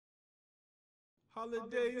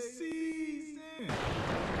Holiday season.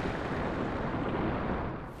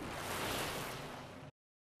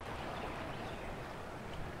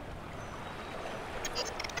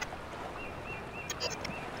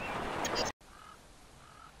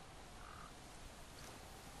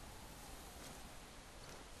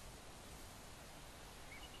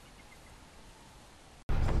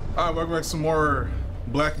 Alright, welcome back to some more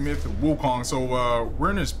Black Myth of Wukong. So we're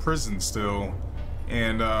in this prison still,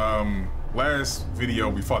 and last video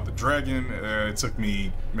we fought the dragon. It took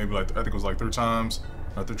me maybe like, I think it was like 3 times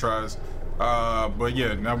or 3 tries. But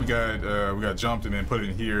yeah, now we got jumped and then put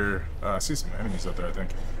in here. I see some enemies up there, I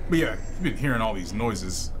think. But yeah, you've been hearing all these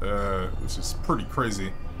noises, which is pretty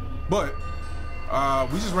crazy. But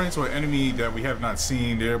we just ran into an enemy that we have not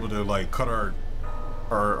seen. They're able to like cut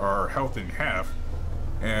our health in half,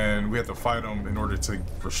 and we have to fight them in order to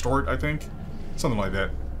restore it, I think. Something like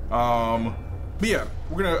that. But yeah,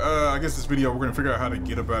 we're gonna, I guess this video, we're gonna figure out how to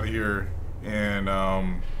get up out of here, and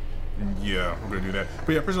yeah, we're gonna do that.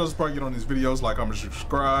 But yeah, appreciate those probably get on these videos, like, comment,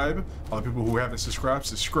 subscribe. All the people who haven't subscribed,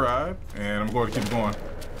 subscribe, and I'm going to keep going.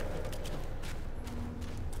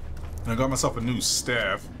 And I got myself a new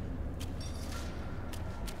staff.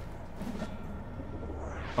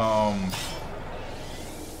 I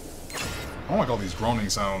don't like all these groaning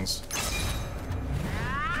sounds.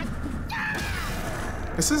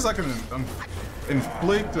 It says I can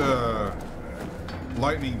inflict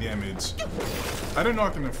lightning damage. I didn't know I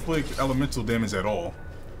can inflict elemental damage at all.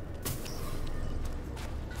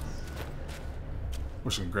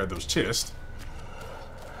 Wish I could grab those chests.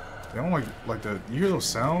 I don't like that. You hear those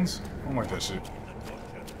sounds? I don't like that shit.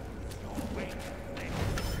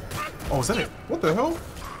 Oh, is that it? What the hell?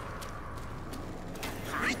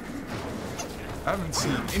 I haven't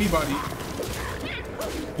seen anybody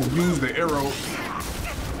who used the arrow.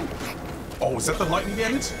 Oh, is that the lightning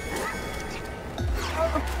damage?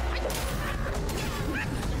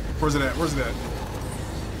 Where's it at? Where's it at?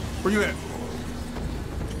 Where you at?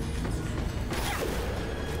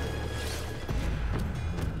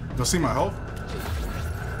 You'll see my health?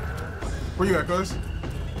 Where you at, cuz?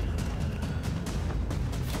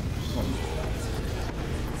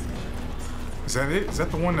 Is that it? Is that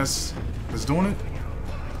the one that's doing it?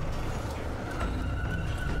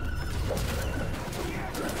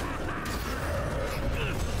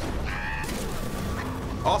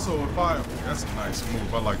 Also, if that's a nice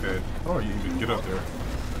move. I like that. Oh, you can get up there.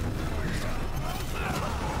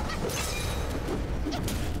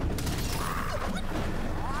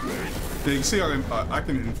 Yeah, you can see I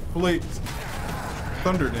can inflict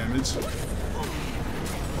thunder damage.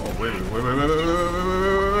 Oh wait.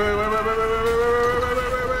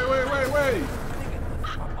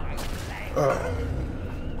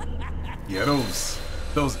 Yeah,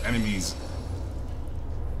 those enemies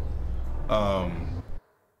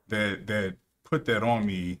that put that on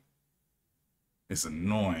me, it's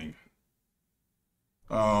annoying.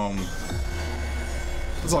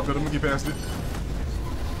 It's all good. I'm gonna get past it.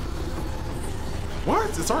 What?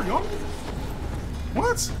 It's already on me?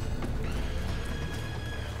 What?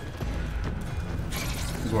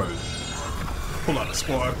 Here's what it is. Pull out the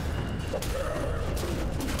squad.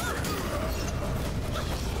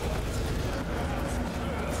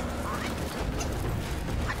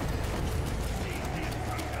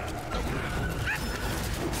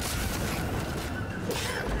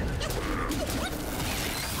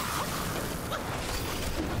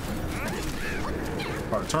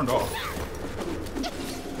 Alright, turned off.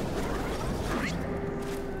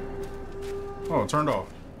 Oh, it turned off.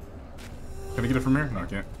 Can I get it from here? No, I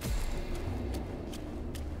can't.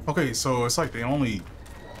 Okay, so it's like they only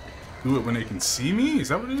do it when they can see me? Is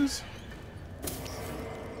that what it is?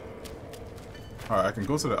 Alright, I can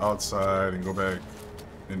go to the outside and go back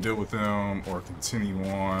and deal with them, or continue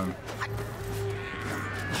on.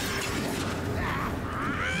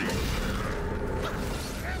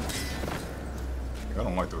 I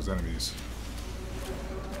don't like those enemies.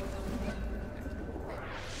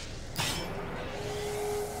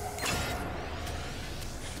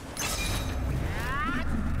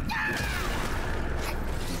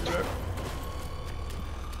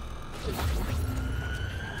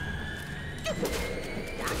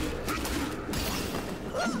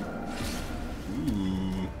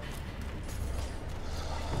 Ooh.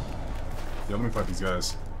 Yeah, let me fight these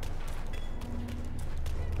guys.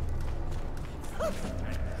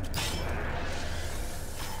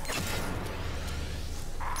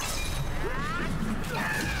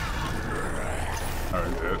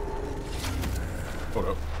 Alright, dead. Hold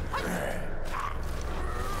up.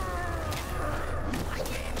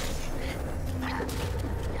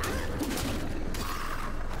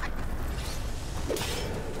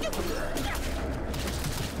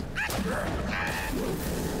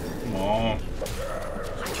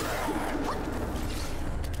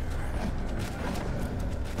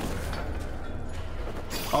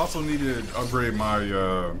 also need to upgrade my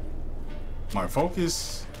my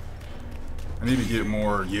focus. I need to get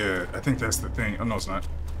more. Yeah, I think that's the thing. Oh no, it's not.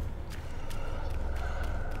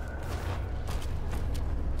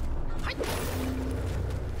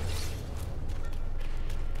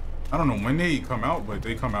 I don't know when they come out, but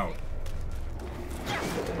they come out.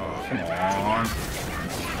 Oh, come on.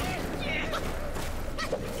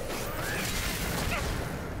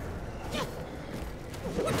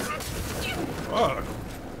 Fuck.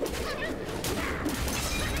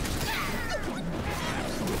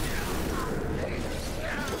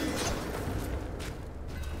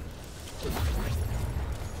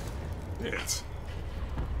 It.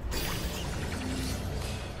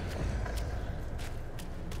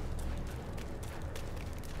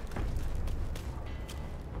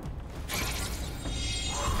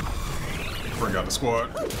 Bring out the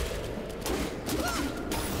squad.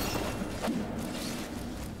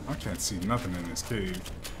 I can't see nothing in this cave.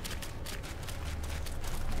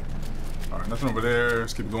 Alright, nothing over there.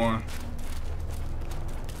 Let's keep going.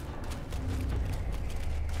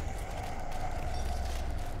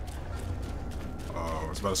 Oh,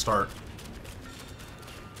 it's about to start.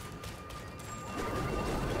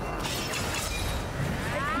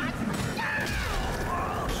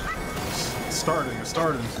 It's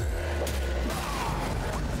starting.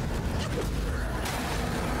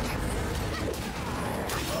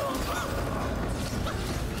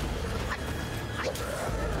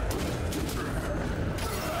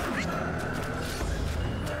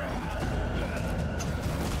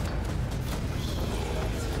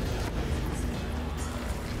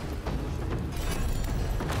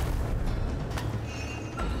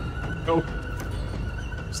 Go.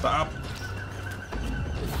 Stop.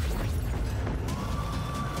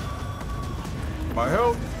 My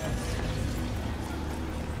help.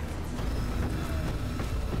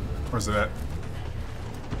 Where's it at?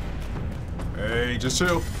 Hey, just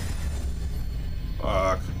chill.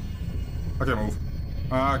 Fuck. I can't move.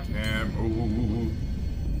 I can't move.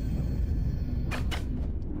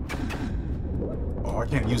 Oh, I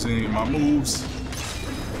can't use any of my moves.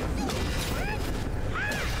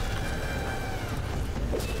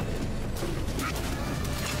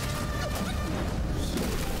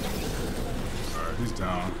 He's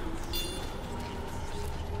down.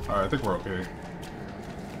 Alright, I think we're okay.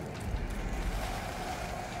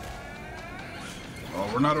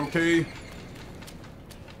 Oh, we're not okay.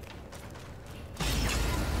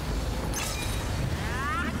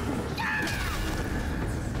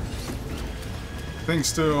 Thing's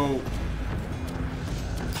still...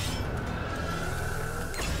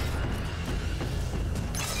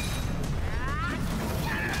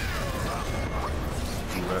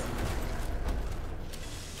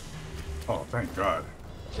 Oh, thank God.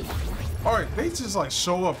 Alright, they just like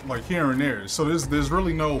show up like here and there, so there's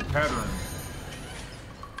really no pattern.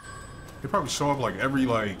 They probably show up like every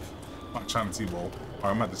like China T-Bowl. Alright,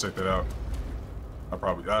 I'm gonna have to check that out.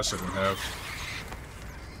 I shouldn't have.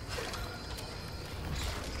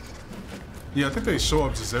 Yeah, I think they show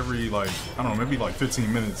up just every like, I don't know, maybe like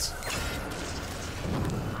 15 minutes.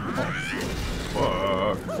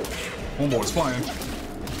 Oh, fuck. Homeboy's flying.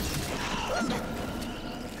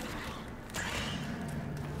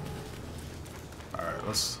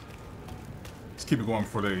 Let's keep it going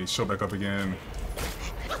before they show back up again.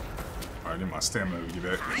 Alright, I need my stamina to get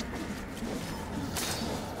back.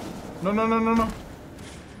 No.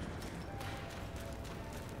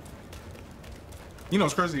 You know,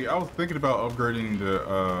 it's crazy. I was thinking about upgrading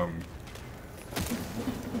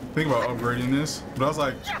this, but I was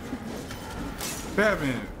like,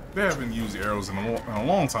 they haven't used arrows in a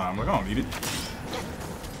long time. Like, I don't need it.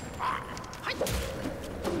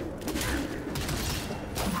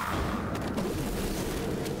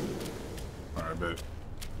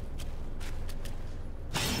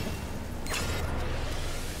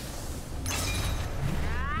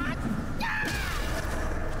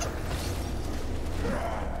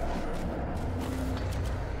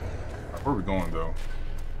 Where are we going though?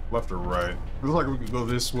 Left or right? Looks like we could go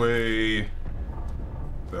this way.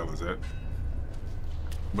 What the hell is that?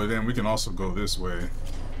 But then we can also go this way.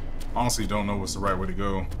 Honestly, don't know what's the right way to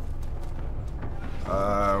go.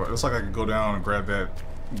 Looks like I can go down and grab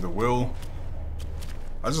the wheel.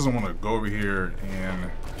 I just don't want to go over here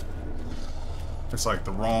and it's like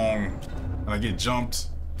the wrong, and I get jumped.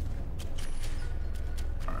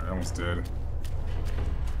 Alright, that one's dead.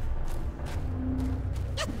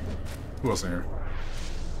 Who else in here?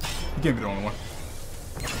 You can't be the only one.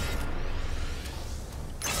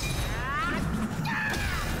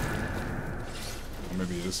 Or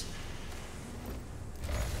maybe it is.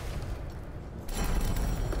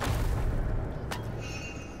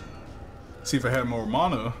 See if I had more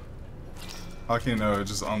mana, I can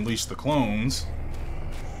just unleash the clones,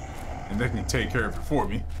 and they can take care of it for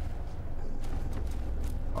me.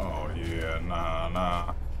 Oh yeah,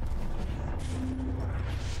 nah.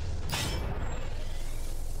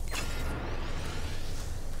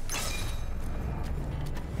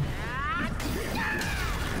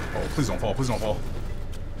 Oh, please don't fall, please don't fall.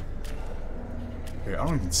 Okay, I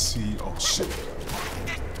don't even see. Oh shit.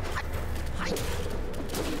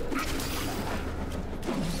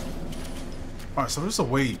 Alright, so there's a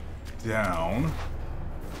way down.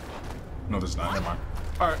 No, there's not. Never mind.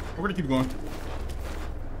 Alright, we're gonna keep going.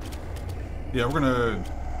 Yeah, we're gonna...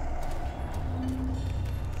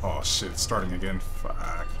 Oh shit, it's starting again.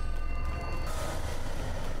 Fuck.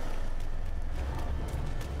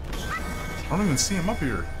 I don't even see him up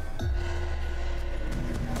here.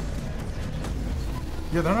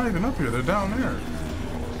 Yeah, they're not even up here. They're down there.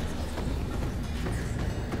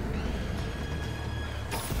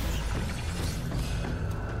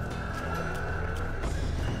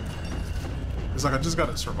 It's like I just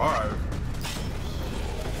gotta survive.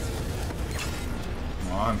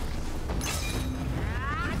 Come on.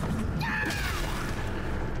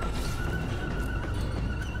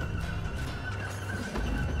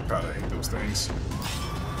 God, I hate those things.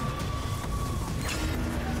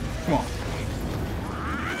 Come on.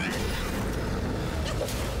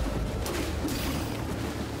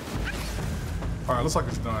 Alright, looks like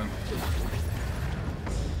it's done.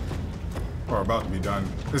 Or about to be done.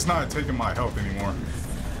 It's not taking my health anymore.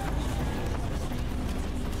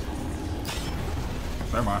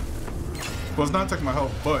 Never mind. Well, it's not taking my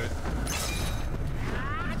health, but...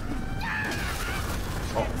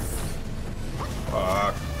 Oh.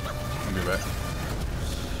 Fuck. Let me do that.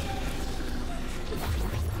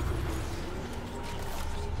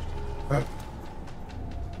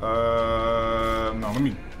 No, let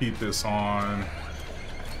me keep this on.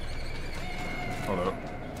 Hold up.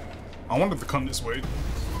 I wanted to come this way.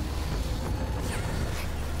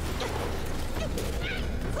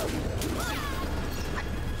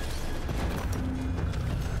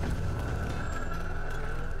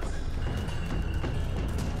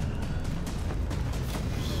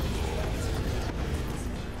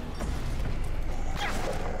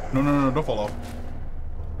 No, don't fall off.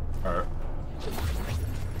 Alright.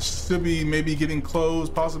 Should be maybe getting close,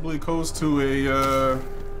 possibly close to a,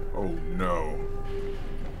 oh no.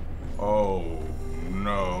 Oh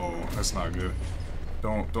no, that's not good.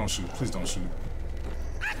 Don't shoot, please don't shoot.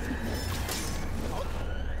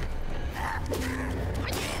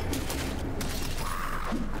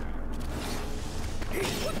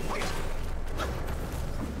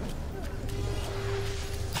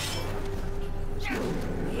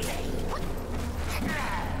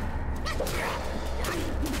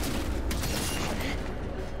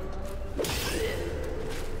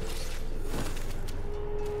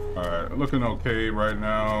 Alright, looking okay right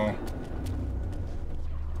now.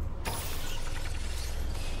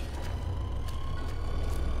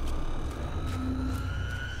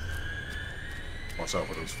 Watch out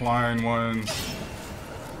for those flying ones.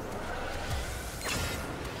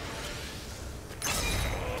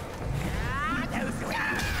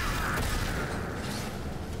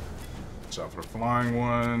 Watch out for the flying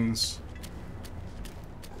ones.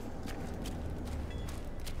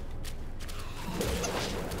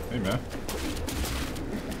 Hey, man.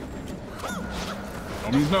 No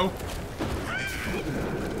means no.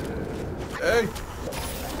 Hey!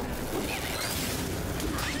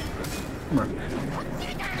 Come here.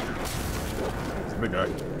 It's a big guy.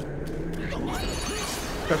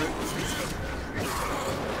 Got it.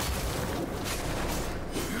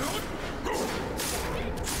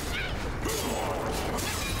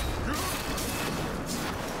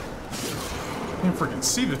 Can't freaking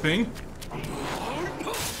see the thing.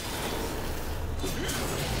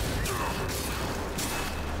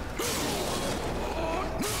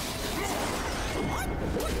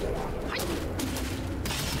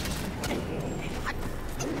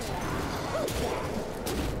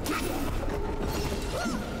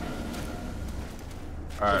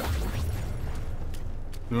 Alright.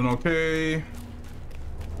 Doing okay.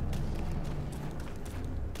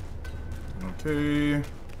 Okay. I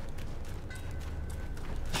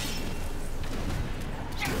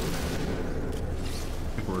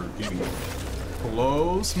think we're getting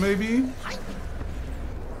close, maybe?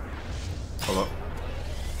 Hold up.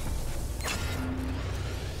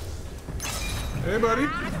 Hey, buddy.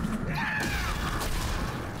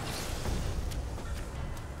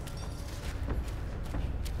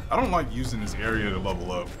 I don't like using this area to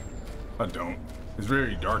level up. I don't. It's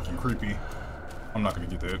very dark and creepy. I'm not gonna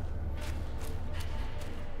get that.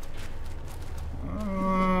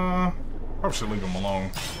 probably should leave him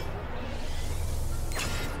alone.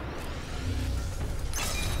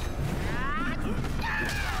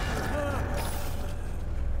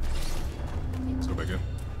 Let's go back in.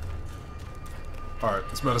 Alright,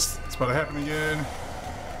 it's about to happen again.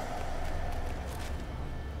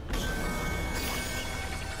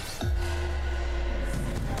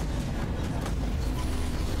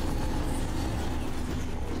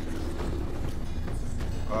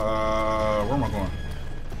 Where am I going?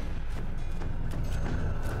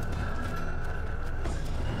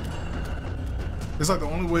 It's like the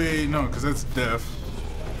only way, no, because that's death.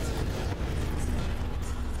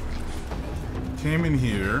 Came in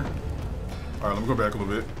here. Alright, let me go back a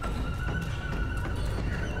little bit.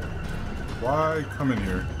 Why come in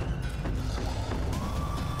here?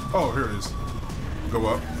 Oh, here it is. Go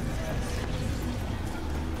up.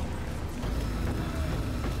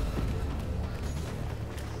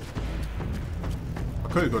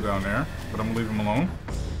 I could go down there, but I'm gonna leave him alone.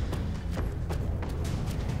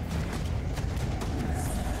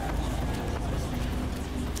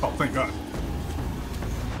 Oh, thank God.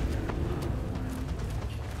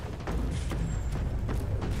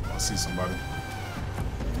 I see somebody.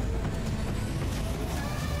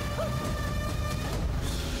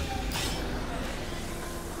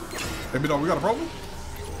 Hey, big dog, we got a problem?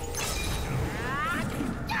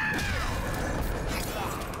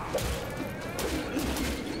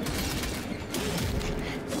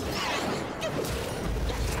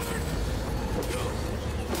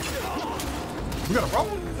 We got a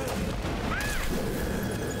problem?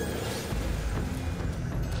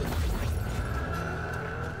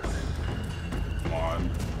 Come on.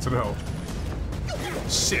 To the hell.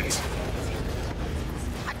 Shit.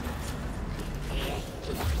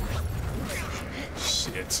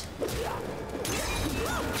 Shit.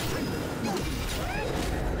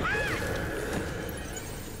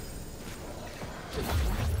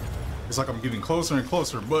 It's like I'm getting closer and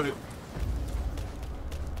closer, but...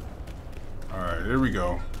 Alright, there we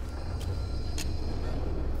go.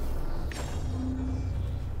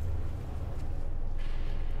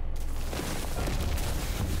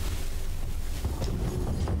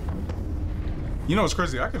 You know what's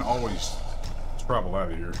crazy? I can always travel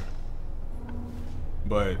out of here.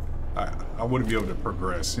 But I wouldn't be able to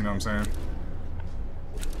progress, you know what I'm saying?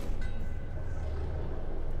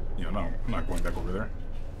 Yeah, no, I'm not going back over there.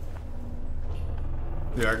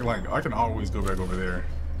 Yeah, I can always go back over there.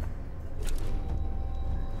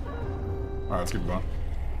 Alright, let's keep going.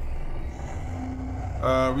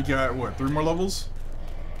 We got, what, 3 more levels?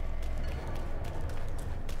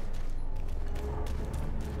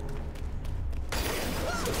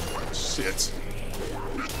 Shit.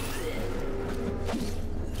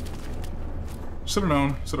 Should've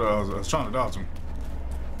known. I was trying to dodge him.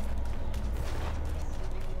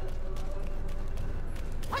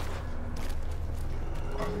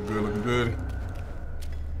 Good, looking good.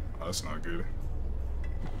 Oh, that's not good.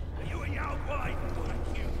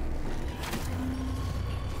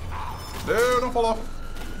 No, don't fall off.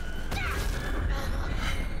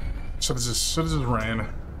 Should've just ran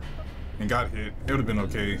and got hit. It would've been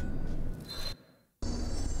okay.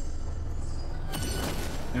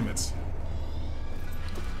 Damn it.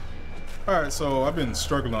 Alright, so I've been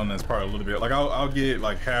struggling on this part a little bit. Like, I'll get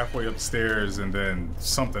like halfway up the stairs and then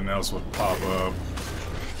something else would pop up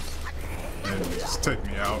and just take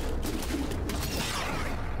me out.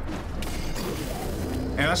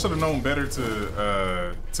 And I should have known better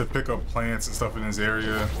to pick up plants and stuff in this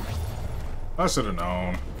area. I should have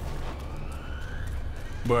known.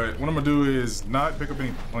 But what I'm gonna do is not pick up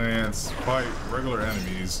any plants, fight regular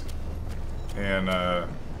enemies, and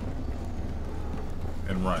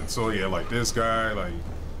run. So yeah, like this guy, like,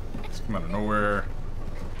 just come out of nowhere.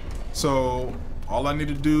 So all I need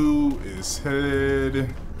to do is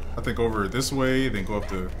head, I think, over this way, then go up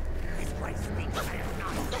the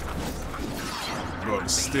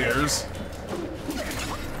stairs.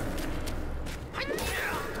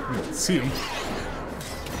 See him.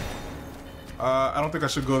 I don't think I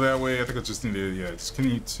should go that way. I think I just need to, yeah, just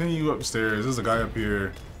continue upstairs. There's a guy up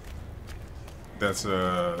here that's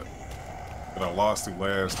that I lost to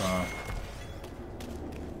last time.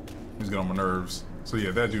 He's getting on my nerves. So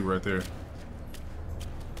yeah, that dude right there.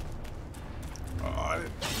 Oh, I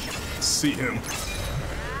didn't see him.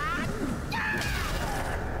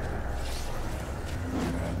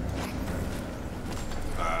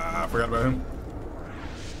 I forgot about him.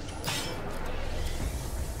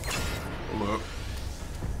 Hold up.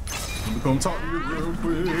 Let me come talk to you real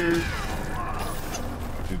quick.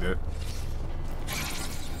 I'll do that.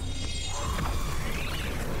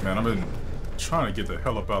 Man, I've been trying to get the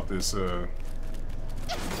hell up out this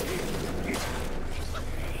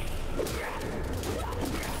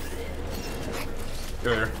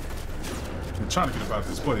There. I'm trying to get about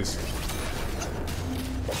this place.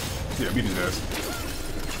 Yeah, beat his ass.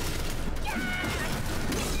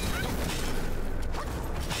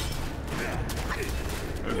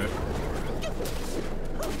 Okay.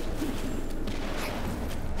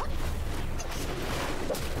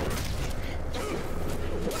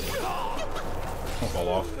 Don't fall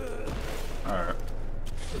off. Alright.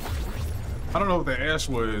 I don't know what the Ash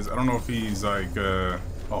was. I don't know if he's like,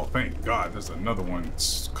 oh, thank God, there's another one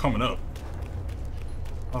coming up.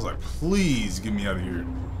 I was like, please get me out of here.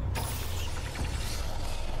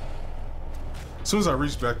 As soon as I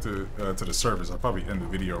reach back to the surface, I'll probably end the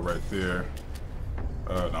video right there.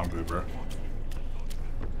 No, I'm good, bro.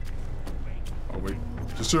 Oh, wait.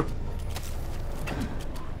 Just chill.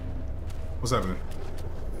 What's happening?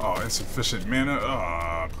 Oh, insufficient mana?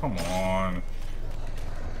 Ah, come on.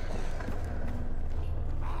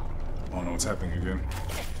 Oh no, what's happening again?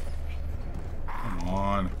 Come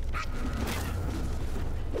on.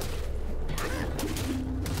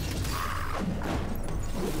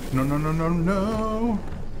 No, no, no, no, no.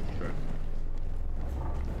 Okay.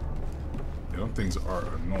 Yeah, them things are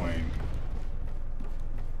annoying.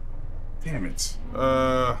 Damn it.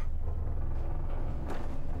 Alright,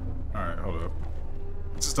 hold up.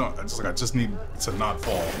 I just need to not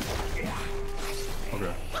fall.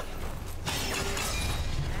 Okay.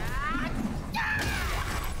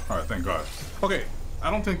 Alright, thank God. Okay,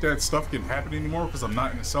 I don't think that stuff can happen anymore because I'm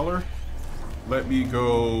not in the cellar. Let me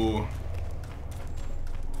go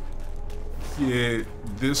get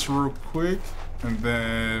this real quick, and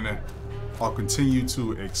then I'll continue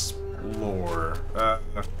to explore.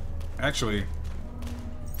 Actually,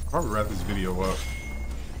 I'll probably wrap this video up.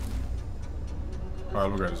 Alright,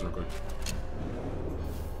 let me grab this real quick.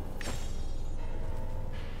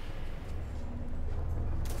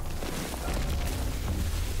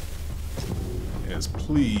 Yes,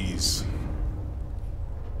 please.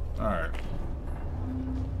 Alright.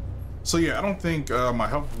 So yeah, I don't think my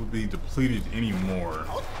health will be depleted anymore.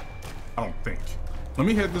 I don't think. Let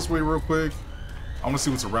me head this way real quick. I want to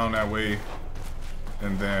see what's around that way.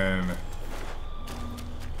 And then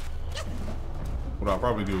what I'll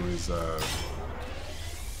probably do is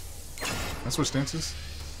can I switch stances?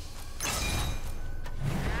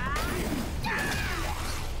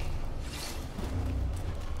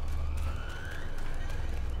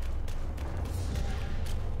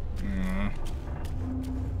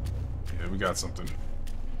 Yeah, we got something.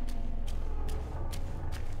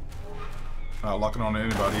 Not locking on to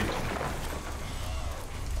anybody.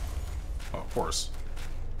 Oh, of course.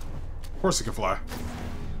 Of course it can fly.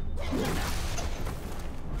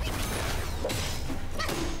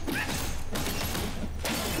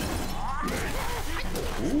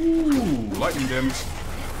 Ooh, lightning damage.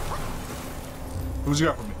 What you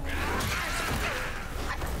got for me?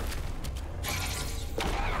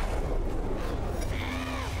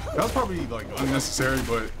 That was probably like unnecessary,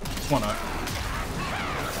 but why not?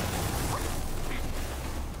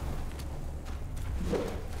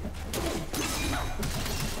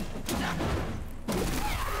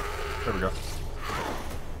 There we go.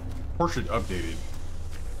 Portrait updated.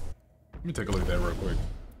 Let me take a look at that real quick.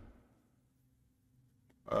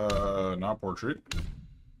 Not portrait.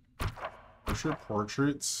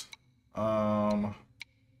 Portraits.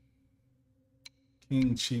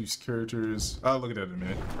 King Chief's characters. I'll look at that in a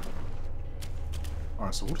minute.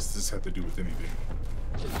 Alright, so what does this have to do with anything?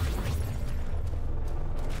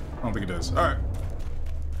 I don't think it does. Alright.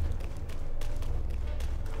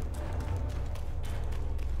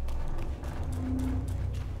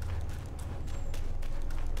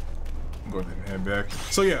 Go ahead and head back.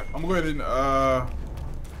 So yeah, I'm gonna go ahead and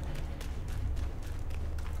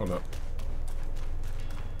hold up.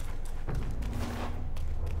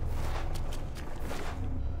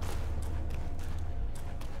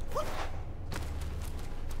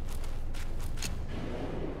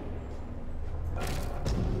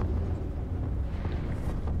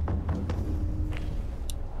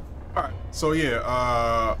 Alright, so yeah,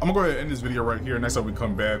 I'm gonna go ahead and end this video right here. Next time we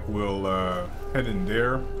come back, we'll head in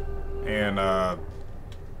there and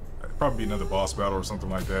probably be another boss battle or something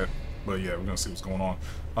like that. But yeah, we're gonna see what's going on.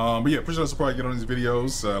 But yeah, appreciate the support I get on these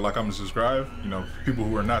videos. Like, comment, subscribe. You know, people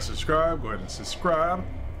who are not subscribed, go ahead and subscribe.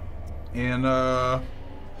 And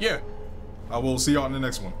yeah, I will see y'all in the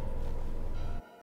next one.